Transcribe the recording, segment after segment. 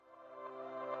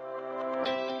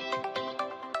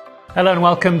Hello and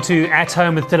welcome to At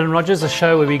Home with Dylan Rogers, a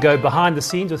show where we go behind the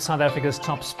scenes with South Africa's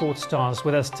top sports stars.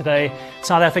 With us today,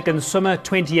 South African swimmer,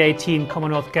 2018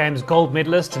 Commonwealth Games gold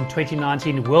medalist and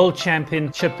 2019 World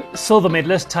Championship silver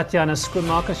medalist, Tatjana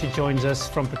Schoenmaker. She joins us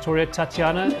from Pretoria.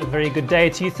 Tatjana, a very good day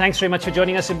to you. Thanks very much for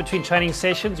joining us in between training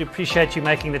sessions. We appreciate you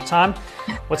making the time.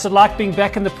 What's it like being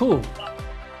back in the pool?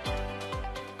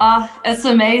 It's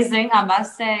amazing, I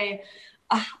must say.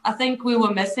 I think we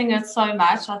were missing it so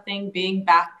much. I think being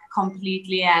back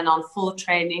completely and on full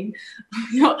training,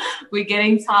 we're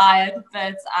getting tired,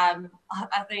 but I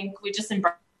think we're just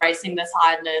embracing the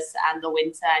tiredness and the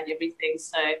winter and everything.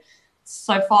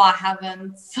 So far I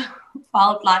haven't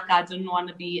felt like I didn't want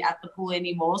to be at the pool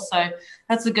anymore. So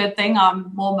that's a good thing.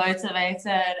 I'm more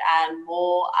motivated and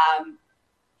more,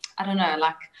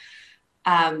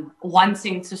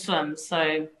 wanting to swim.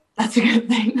 So that's a good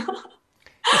thing.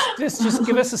 Just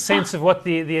give us a sense of what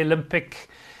the Olympic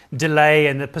delay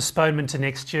and the postponement to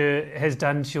next year has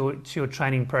done to your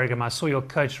training program. I saw your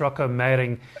coach Rocco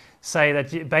Meiring say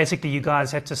that basically you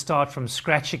guys had to start from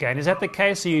scratch again. Is that the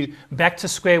case? Are you back to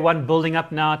square one, building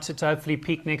up now to hopefully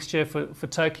peak next year for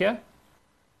Tokyo?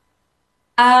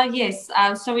 Yes.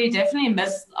 So we definitely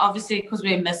missed, obviously, because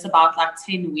we missed about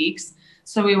 10 weeks.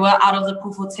 So we were out of the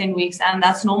pool for 10 weeks, and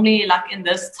that's normally in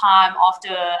this time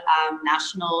after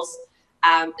nationals.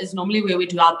 Is normally where we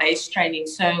do our base training.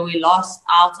 So we lost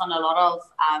out on a lot of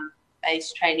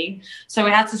base training. So we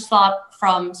had to start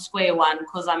from square one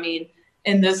because,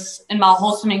 in my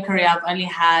whole swimming career, I've only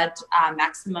had a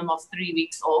maximum of 3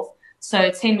 weeks off. So a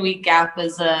 10-week gap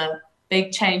is a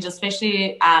big change,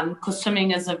 especially because swimming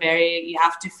is you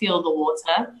have to feel the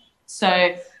water.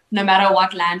 So no matter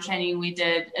what land training we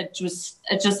did, it just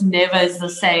never is the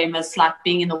same as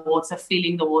being in the water,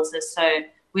 feeling the water. So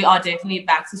we are definitely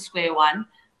back to square one.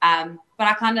 But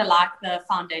I kind of like the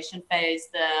foundation phase,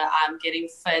 the getting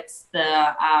fit,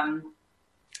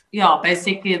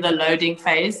 basically the loading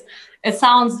phase. It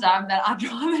sounds dumb that I'd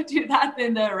rather do that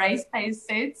than the race pace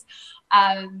sets.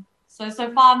 So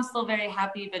far I'm still very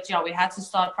happy, but we had to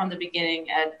start from the beginning.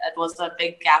 It was a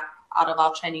big gap out of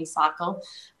our training cycle.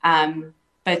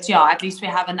 But at least we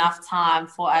have enough time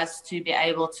for us to be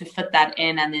able to fit that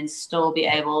in and then still be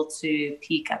able to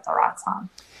peak at the right time.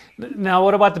 Now,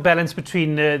 what about the balance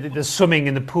between the swimming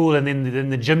in the pool and then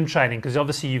the gym training? Because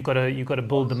obviously you've got to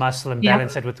build the muscle and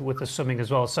balance it with the swimming as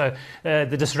well. So the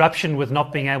disruption with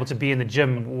not being able to be in the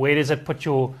gym, where does it put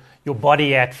your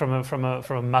body at from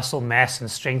a muscle mass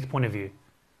and strength point of view?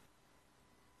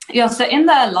 Yeah. So in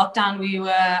the lockdown, we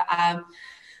were.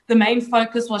 The main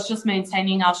focus was just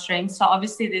maintaining our strength. So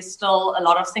obviously there's still a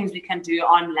lot of things we can do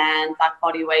on land, like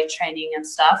body weight training and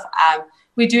stuff.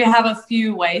 We do have a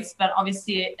few weights, but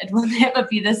obviously it will never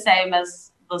be the same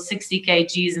as the 60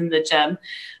 kgs in the gym.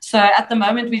 So at the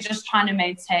moment, we're just trying to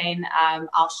maintain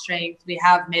our strength. We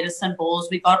have medicine balls.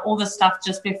 We got all the stuff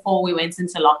just before we went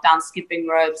into lockdown, skipping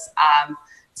ropes,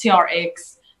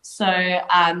 TRX. So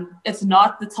it's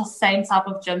not the same type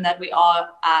of gym that we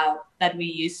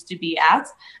used to be at,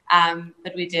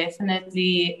 but we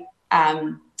definitely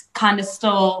kind of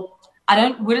still.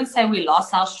 Wouldn't say we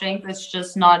lost our strength. It's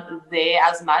just not there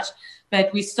as much.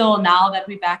 But we still, now that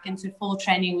we're back into full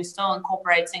training, we're still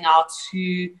incorporating our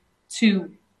two-day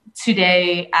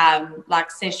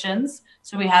sessions.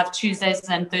 So we have Tuesdays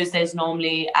and Thursdays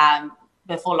normally.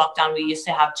 Before lockdown, we used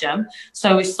to have gym.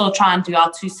 So we still try and do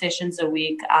our 2 sessions a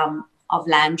week of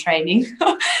land training.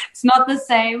 It's not the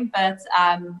same, but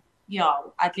at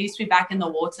least we're back in the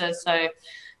water. So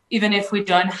even if we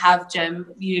don't have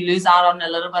gym, you lose out on a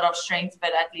little bit of strength,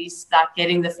 but at least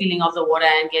getting the feeling of the water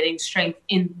and getting strength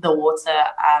in the water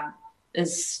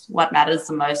is what matters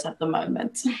the most at the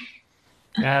moment.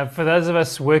 For those of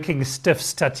us working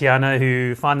stiffs, Tatjana,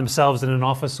 who find themselves in an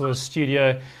office or a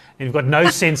studio, and you've got no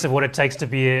sense of what it takes to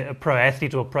be a pro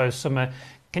athlete or a pro swimmer,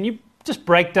 can you just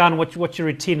break down what your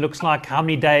routine looks like? How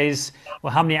many days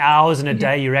or how many hours in a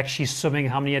day you're actually swimming?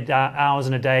 How many hours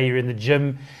in a day you're in the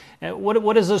gym?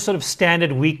 What does a sort of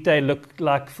standard weekday look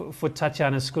like for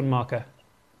Tatjana Schoenmaker?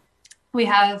 We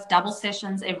have double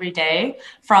sessions every day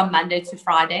from Monday to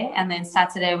Friday. And then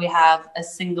Saturday we have a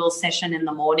single session in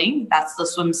the morning. That's the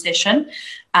swim session.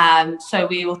 So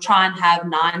we will try and have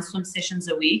 9 swim sessions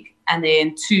a week and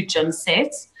then 2 gym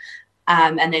sets.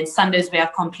 And then Sundays we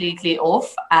are completely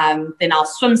off. Then our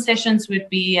swim sessions would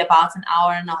be about an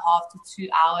hour and a half to 2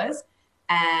 hours.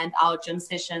 And our gym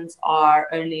sessions are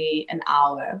only an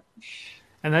hour.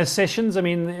 And those sessions, are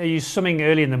you swimming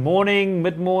early in the morning,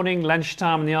 mid-morning,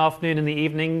 lunchtime, in the afternoon, in the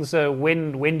evenings?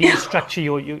 When do you structure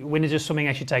when does your swimming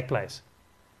actually take place?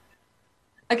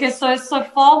 Okay, so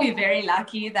far we're very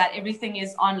lucky that everything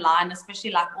is online,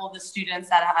 especially like all the students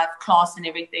that have class and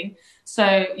everything.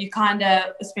 So you kind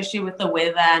of, especially with the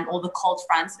weather and all the cold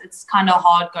fronts, it's kind of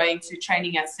hard going to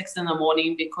training at 6 in the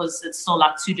morning because it's still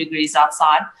like 2 degrees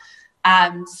outside.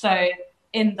 So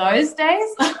in those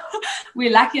days,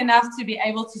 we're lucky enough to be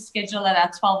able to schedule it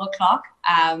at 12 o'clock.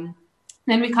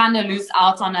 Then we kind of lose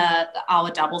out on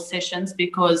our double sessions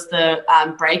because the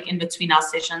break in between our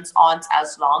sessions aren't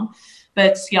as long.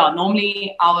 But yeah,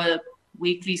 normally our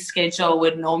weekly schedule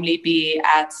would normally be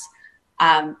at,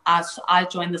 I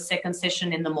joined the second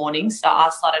session in the morning. So I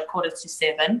start at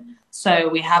 6:45. So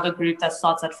we have a group that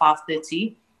starts at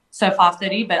 5:30. So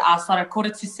 5:30, but I start at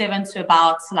 6:45 to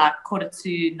about like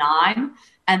 8:45.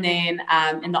 And then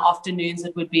in the afternoons,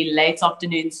 it would be late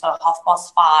afternoon. So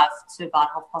 5:30 to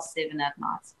about 7:30 at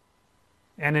night.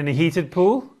 And in a heated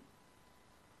pool?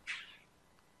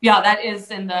 Yeah, that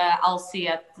is in the LC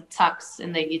at the Tux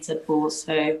in the heated pool.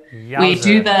 So Yowza. we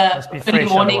do Must the be early fresh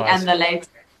morning otherwise. and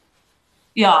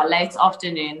the late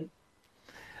afternoon.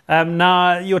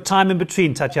 Now, your time in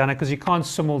between, Tatjana, because you can't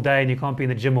swim all day and you can't be in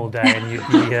the gym all day, and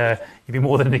you'd be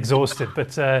more than exhausted.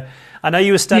 But I know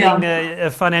you were studying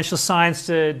a financial science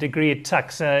degree at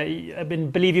Tux. I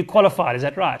believe you qualified. Is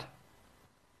that right?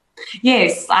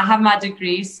 Yes, I have my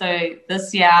degree. So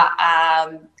this year,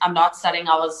 I'm not studying.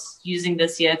 I was using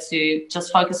this year to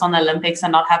just focus on the Olympics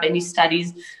and not have any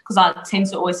studies because I tend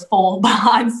to always fall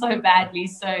behind so badly.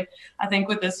 So I think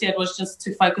with this year, it was just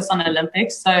to focus on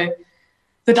Olympics. So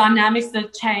the dynamics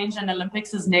that change and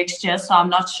Olympics is next year. So I'm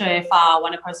not sure if I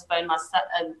want to postpone my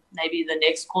maybe the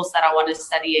next course that I want to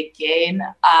study again.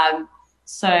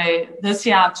 So this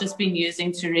year I've just been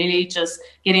using to really just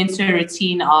get into a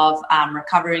routine of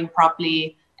recovering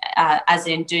properly, as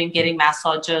in getting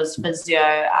massages,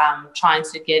 physio, trying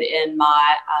to get in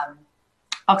my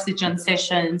oxygen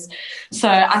sessions. So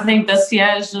I think this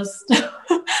year is just,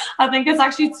 I think it's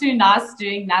actually too nice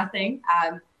doing nothing.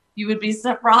 You would be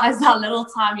surprised how little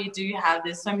time you do have.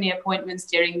 There's so many appointments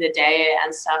during the day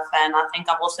and stuff. And I think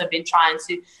I've also been trying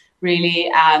to really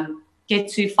get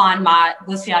to find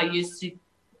this year I used to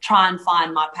try and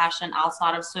find my passion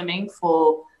outside of swimming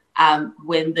for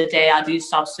when the day I do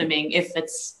stop swimming, if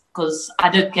it's because I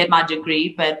did get my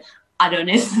degree, but I don't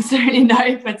necessarily know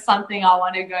if it's something I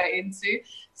want to go into.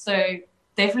 So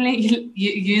definitely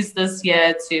use this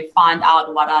year to find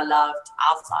out what I loved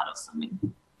outside of swimming.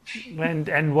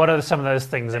 And what are some of those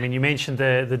things? I mean, you mentioned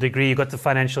the degree. You got the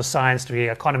financial science degree.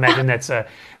 I can't imagine that's a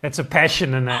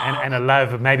passion and a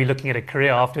love of maybe looking at a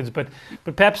career afterwards. But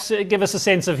perhaps give us a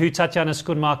sense of who Tatjana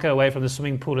Schoenmaker away from the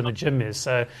swimming pool and the gym is.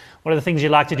 So, what are the things you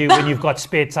like to do when you've got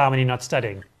spare time and you're not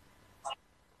studying?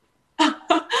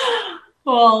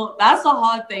 Well, that's a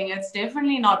hard thing. It's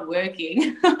definitely not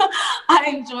working. I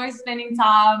enjoy spending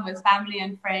time with family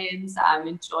and friends.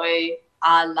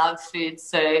 I love food,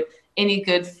 so any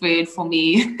good food for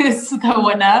me is the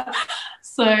winner.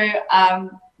 So,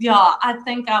 I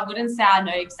think I wouldn't say I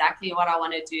know exactly what I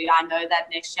want to do. I know that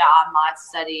next year I might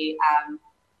study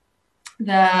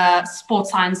the sports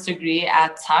science degree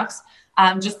at Tux,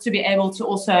 just to be able to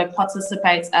also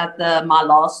participate at my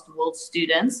last World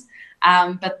Students.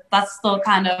 But that's still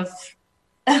kind of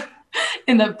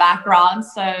in the background.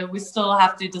 So we still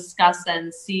have to discuss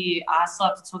and see. I still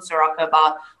have to talk to Rocco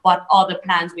about what are the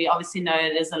plans. We obviously know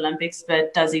it is Olympics,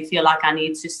 but does he feel like I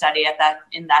need to study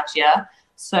in that year?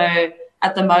 So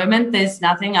at the moment, there's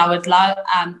nothing. I would love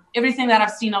everything that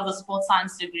I've seen of the sports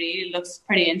science degree looks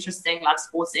pretty interesting, like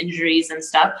sports injuries and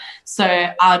stuff. So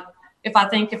if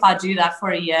I do that for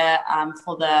a year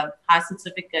for the high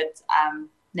certificate,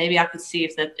 maybe I could see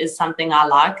if that is something I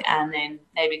like and then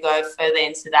maybe go further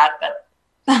into that. But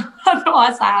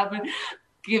otherwise, I haven't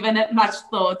given it much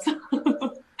thought.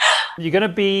 You're going to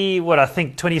be, I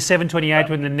think 27, 28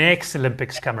 when the next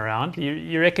Olympics come around.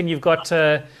 You reckon you've got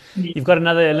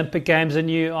another Olympic Games in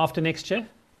you after next year?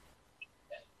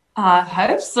 I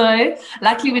hope so.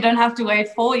 Luckily, we don't have to wait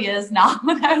 4 years now.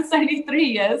 It's only 3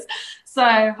 years.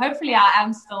 So hopefully I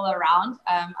am still around.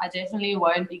 I definitely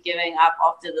won't be giving up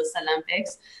after this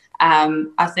Olympics.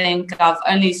 I think I've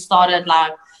only started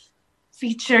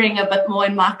featuring a bit more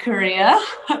in my career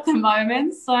at the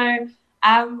moment. So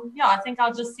I think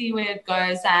I'll just see where it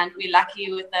goes. And we're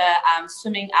lucky with the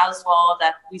swimming as well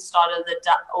that we started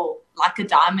like a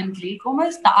diamond league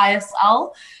almost, the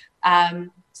ISL.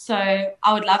 So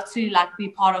I would love to be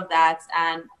part of that,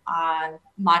 and I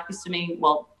might be swimming.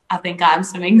 Well, I think I'm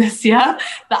swimming this year,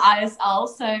 the ISL.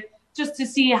 So just to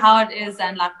see how it is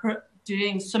and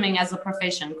doing swimming as a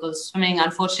profession, because swimming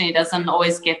unfortunately doesn't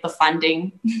always get the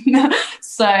funding.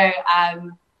 So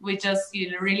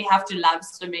you really have to love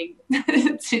swimming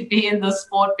to be in the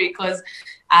sport, because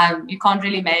you can't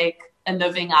really make a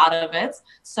living out of it.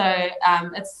 So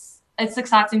it's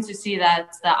exciting to see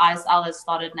that the ISL has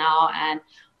started now, and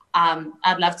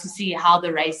I'd love to see how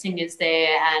the racing is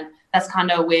there, and that's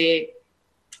kind of where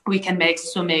we can make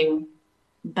swimming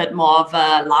a bit more of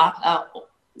a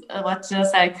what should I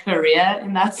say, career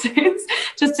in that sense,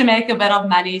 just to make a bit of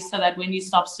money, so that when you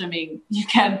stop swimming,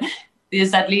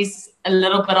 there's at least a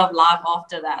little bit of life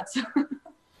after that.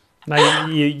 Now,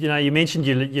 you mentioned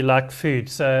you like food,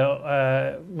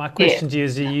 so my question to you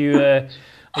is: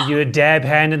 are you a dab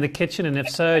hand in the kitchen, and if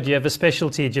so, do you have a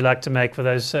specialty you like to make for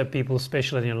those people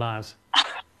special in your lives?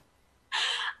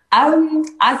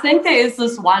 I think there is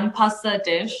this one pasta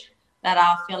dish that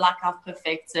I feel like I've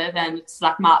perfected, and it's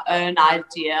like my own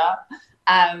idea.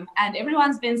 And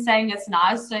everyone's been saying it's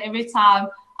nice, so every time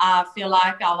I feel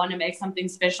like I want to make something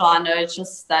special, I know it's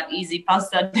just that easy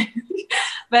pasta dish.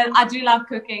 But I do love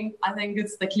cooking. I think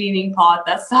it's the cleaning part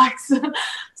that sucks.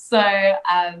 So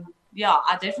yeah,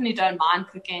 I definitely don't mind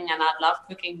cooking, and I'd love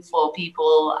cooking for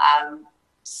people.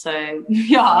 So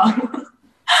yeah.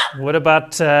 What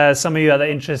about some of your other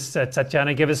interests,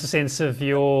 Tatjana? Give us a sense of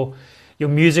your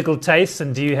musical tastes,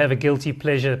 and do you have a guilty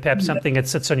pleasure, perhaps something that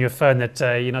sits on your phone that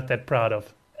you're not that proud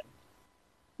of?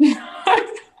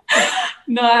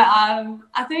 No,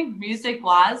 I think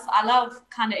music-wise, I love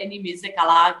kind of any music. I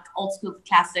like old school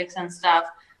classics and stuff.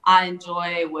 I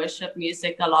enjoy worship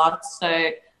music a lot. So,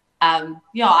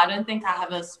 yeah, I don't think I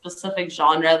have a specific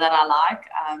genre that I like.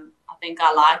 I think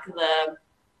I like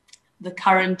the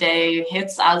current day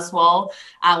hits as well.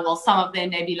 Well, some of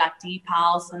them maybe like deep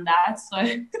house and that. So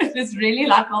it's really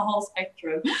like a whole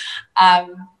spectrum.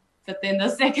 But then the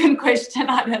second question,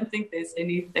 I don't think there's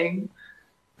anything.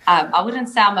 I wouldn't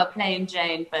say I'm a plain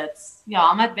Jane, but yeah,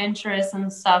 I'm adventurous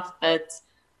and stuff, but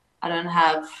I don't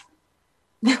have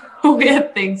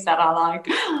weird things that I like.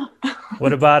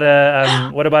 What about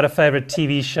a favorite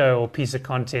TV show or piece of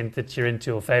content that you're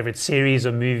into, or favorite series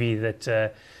or movie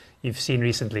that you've seen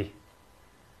recently?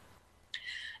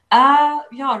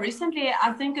 Yeah, recently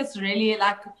I think it's really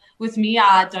like with me,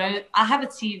 I have a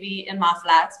TV in my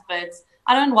flat, but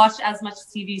I don't watch as much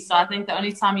TV. So I think the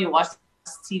only time you watch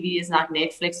TV is like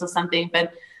Netflix or something.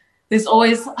 But there's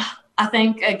always, I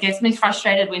think it gets me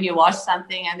frustrated when you watch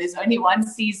something and there's only one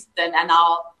season, and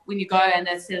now when you go and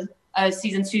it says, oh,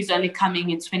 season 2 is only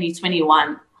coming in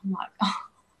 2021. I'm like, oh,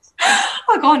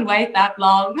 I can't wait that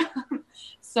long.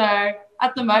 So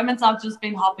at the moment, I've just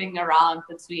been hopping around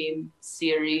between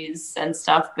series and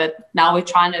stuff, but now we're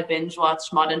trying to binge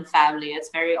watch Modern Family. It's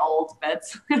very old, but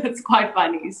it's quite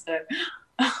funny. So,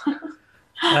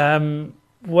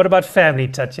 what about family,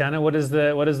 Tatjana? What does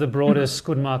the broader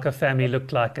Schoenmaker family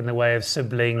look like in the way of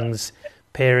siblings,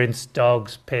 parents,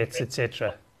 dogs, pets,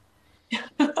 etc.?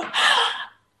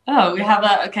 Oh,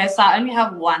 so I only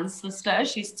have one sister.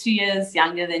 She's 2 years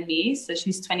younger than me, so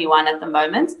she's 21 at the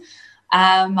moment.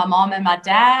 My mom and my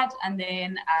dad, and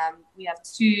then we have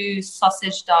 2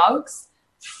 sausage dogs.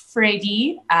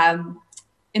 Freddie,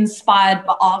 inspired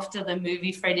after the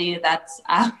movie Freddie, that's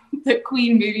the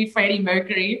Queen movie, Freddie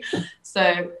Mercury.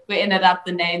 So we ended up,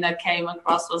 the name that came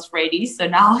across was Freddie, so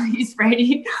now he's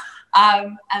Freddie.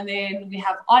 And then we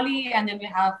have Ollie, and then we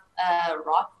have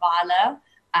Rottweiler,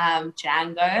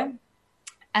 Django.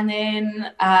 And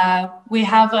then we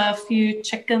have a few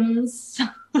chickens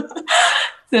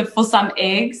for some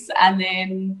eggs, and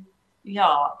then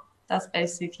yeah, that's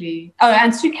basically. Oh,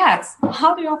 and 2 cats.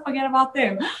 How do I forget about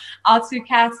them? Our 2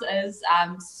 cats is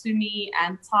Sumi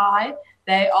and Tai.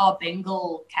 They are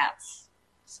Bengal cats.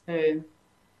 So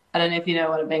I don't know if you know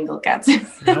what a Bengal cat is.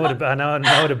 I know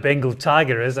what a Bengal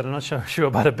tiger is. I'm not sure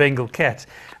about a Bengal cat.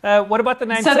 What about the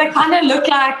name? So they kind of look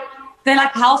like, they're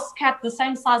like house cat, the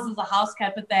same size as a house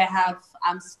cat, but they have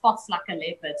spots like a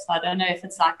leopard. So I don't know if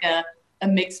it's like a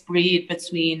mixed breed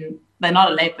between, they're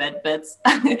not a leopard, but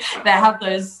they have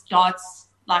those dots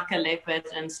like a leopard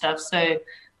and stuff. So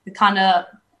the kind of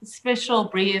special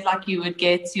breed, like you would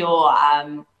get your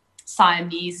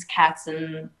Siamese cats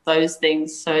and those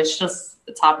things. So it's just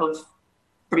a type of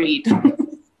breed.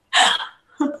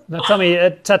 Now tell me,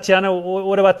 Tatjana,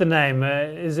 what about the name?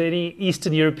 Is there any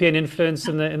Eastern European influence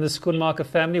in the Schoenmaker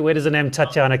family? Where does the name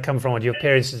Tatjana come from? Or do your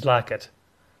parents just like it?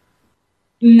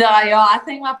 No, yeah, I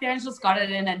think my parents just got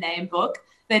it in a name book.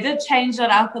 They did change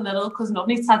it up a little because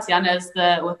normally Tatjana is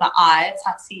with the I,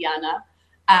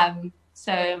 Tatjana.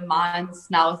 So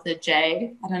mine's now with a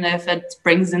J. I don't know if it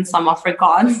brings in some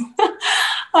Afrikaans.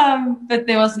 But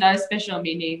there was no special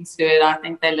meaning to it. I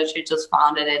think they literally just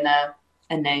found it in a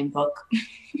name book.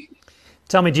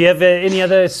 Tell me, do you have any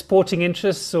other sporting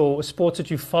interests or sports that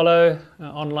you follow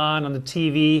online, on the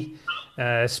TV,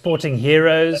 sporting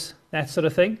heroes, that sort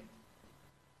of thing?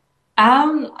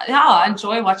 Yeah, I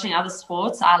enjoy watching other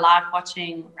sports. I like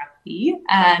watching rugby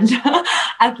and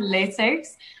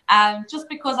athletics. Just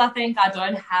because I think I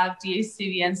don't have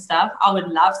DSTV and stuff, I would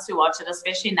love to watch it,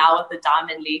 especially now with the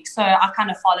Diamond League. So I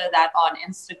kind of follow that on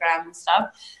Instagram and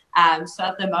stuff. So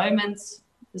at the moment,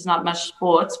 there's not much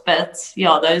sports, but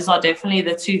yeah, those are definitely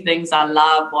the two things I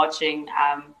love watching.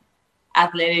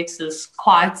 Athletics is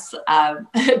quite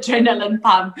adrenaline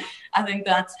pump. I think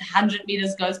that 100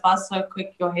 meters goes by so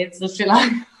quick, your head's literally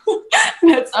like,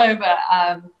 it's over.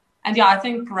 And yeah, I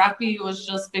think rugby was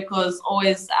just because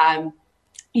always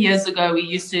years ago we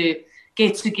used to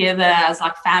get together as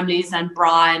like families and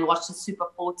braai and watch the Super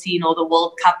 14 or the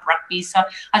World Cup rugby. So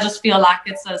I just feel like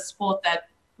it's a sport that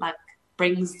like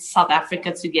brings South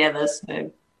Africa together. So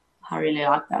I really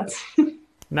like that.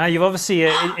 Now, you've obviously,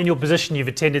 in your position, you've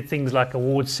attended things like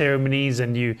award ceremonies,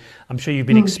 and I'm sure you've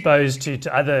been exposed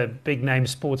to other big-name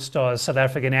sports stars, South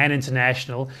African and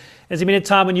international. Has there been a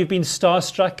time when you've been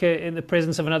starstruck in the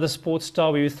presence of another sports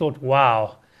star where you thought,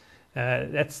 wow,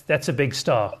 that's a big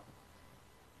star?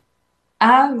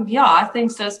 Yeah, I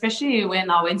think so, especially when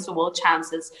I went to World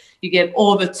Champs, you get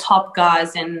all the top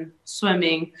guys in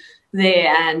swimming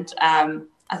there, and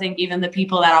I think even the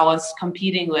people that I was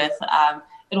competing with,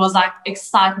 it was like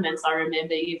excitement. I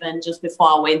remember even just before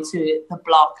I went to the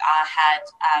block, I had,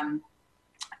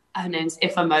 her name's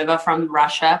Efimova from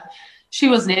Russia. She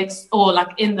was next, or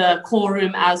like in the call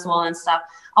room as well and stuff.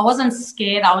 I wasn't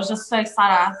scared. I was just so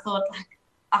excited. I thought, like,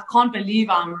 I can't believe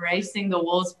I'm racing the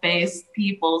world's best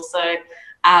people. So,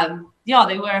 yeah,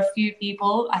 there were a few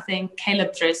people. I think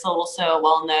Caleb Dressel, also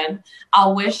well known. I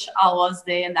wish I was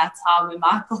there in that time when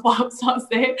Michael Phelps was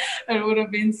there. It would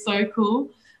have been so cool.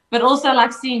 But also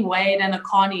like seeing Wade and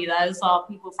Akani, those are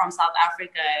people from South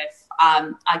Africa. If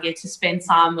I get to spend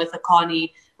time with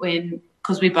Akani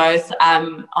because we both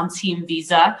on team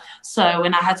visa. So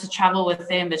when I had to travel with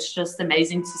them, it's just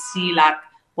amazing to see like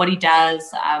what he does,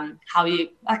 how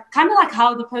he like kind of like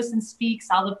how the person speaks,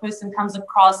 how the person comes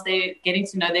across. They're getting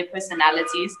to know their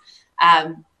personalities.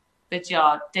 But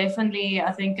yeah, definitely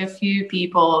I think a few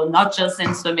people, not just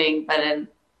in swimming, but in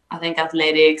I think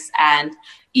athletics, and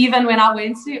even when I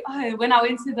went to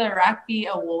the rugby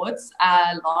awards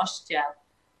last year,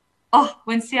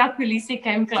 when Siya Kolisi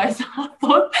came close, I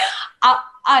thought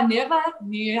I never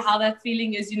knew how that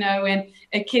feeling is, when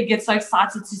a kid gets so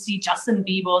excited to see Justin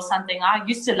Bieber or something. I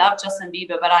used to love Justin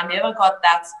Bieber, but I never got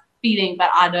that feeling.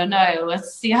 But I don't know, with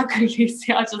Siya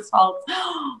Kolisi, I just felt,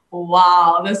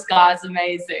 wow, this guy's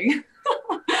amazing.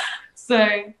 So,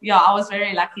 yeah, I was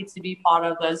very lucky to be part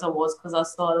of those awards because I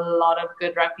saw a lot of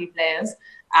good rugby players.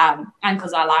 And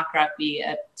because I like rugby,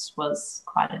 it was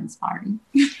quite inspiring.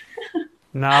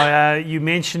 Now, you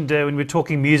mentioned when we were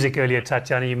talking music earlier,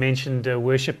 Tatjana, you mentioned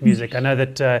worship music. I know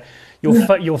that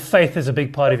your faith is a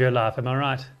big part of your life. Am I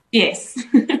right? Yes.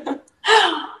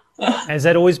 Has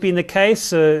that always been the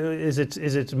case? Is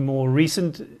it more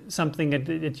recent, something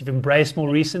that you've embraced more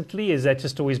recently? Has that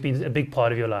just always been a big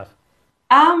part of your life?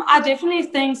 I definitely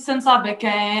think since I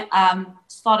became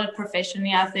started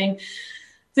professionally, I think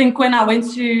when I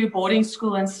went to boarding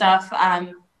school and stuff,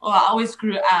 I always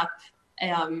grew up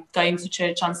going to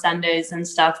church on Sundays and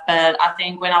stuff. But I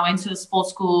think when I went to the sports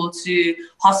school, to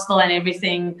hostel and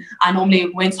everything, I normally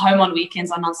went home on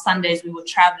weekends, and on Sundays we were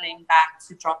traveling back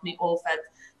to drop me off at.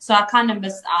 So I kind of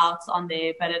missed out on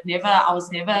there, but I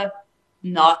never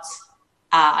not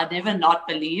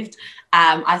believed.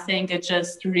 I think it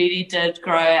just really did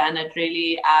grow, and it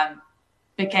really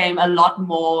became a lot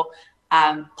more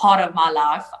part of my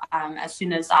life as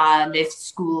soon as I left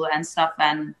school and stuff,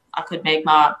 and I could make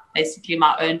basically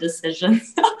my own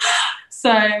decisions.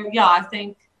 So yeah, I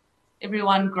think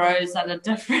everyone grows at a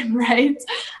different rate.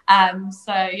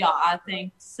 So yeah, I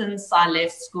think since I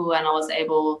left school and I was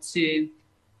able to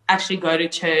actually go to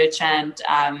church and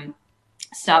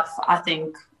stuff, I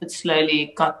think it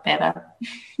slowly got better.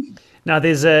 Now,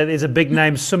 there's a big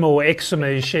name swimmer or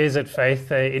ex-swimmer who shares that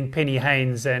faith in Penny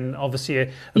Haynes, and obviously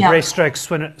a breaststroke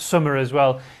swimmer as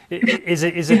well. Is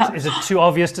it too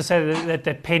obvious to say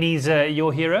that Penny's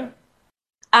your hero?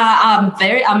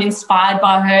 I'm inspired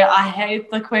by her. I hate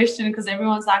the question because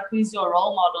everyone's like, who's your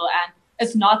role model? And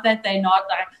it's not that they're not.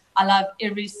 Like, I love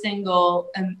every single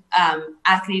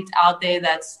athlete out there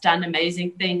that's done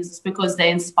amazing things. It's because they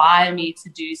inspire me to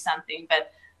do something.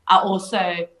 But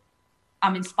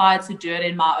I'm inspired to do it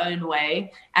in my own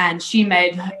way. And she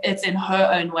made it in her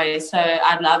own way. So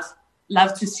I'd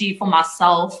love to see for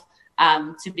myself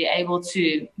to be able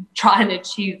to try and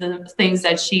achieve the things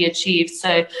that she achieved.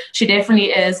 So she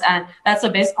definitely is. And that's the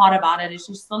best part about it, is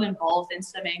she's still involved in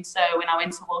swimming. So when I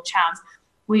went to World Champs,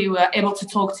 we were able to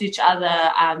talk to each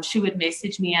other. She would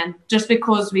message me. And just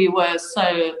because we were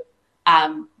so,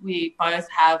 we both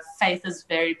have, faith is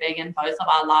very big in both of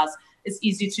our lives. It's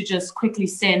easy to just quickly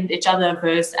send each other a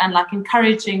verse and like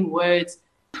encouraging words.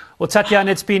 Well, Tatjana,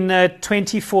 it's been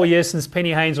 24 years since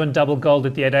Penny Haynes won double gold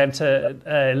at the Atlanta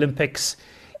Olympics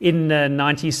in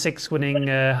 '96, winning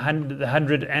the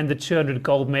 100 and the 200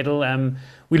 gold medal.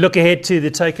 We look ahead to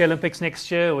the Tokyo Olympics next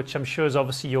year, which I'm sure is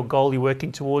obviously your goal you're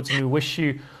working towards, and we wish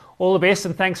you all the best,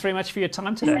 and thanks very much for your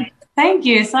time today. Thank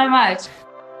you so much.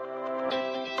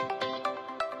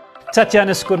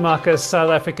 Tatjana Schoenmaker,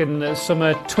 South African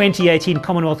swimmer, 2018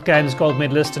 Commonwealth Games gold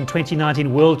medalist and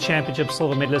 2019 World Championship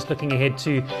silver medalist, looking ahead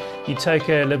to the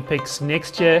Tokyo Olympics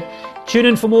next year. Tune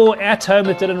in for more At Home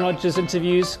with Dylan Rogers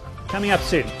interviews coming up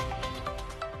soon.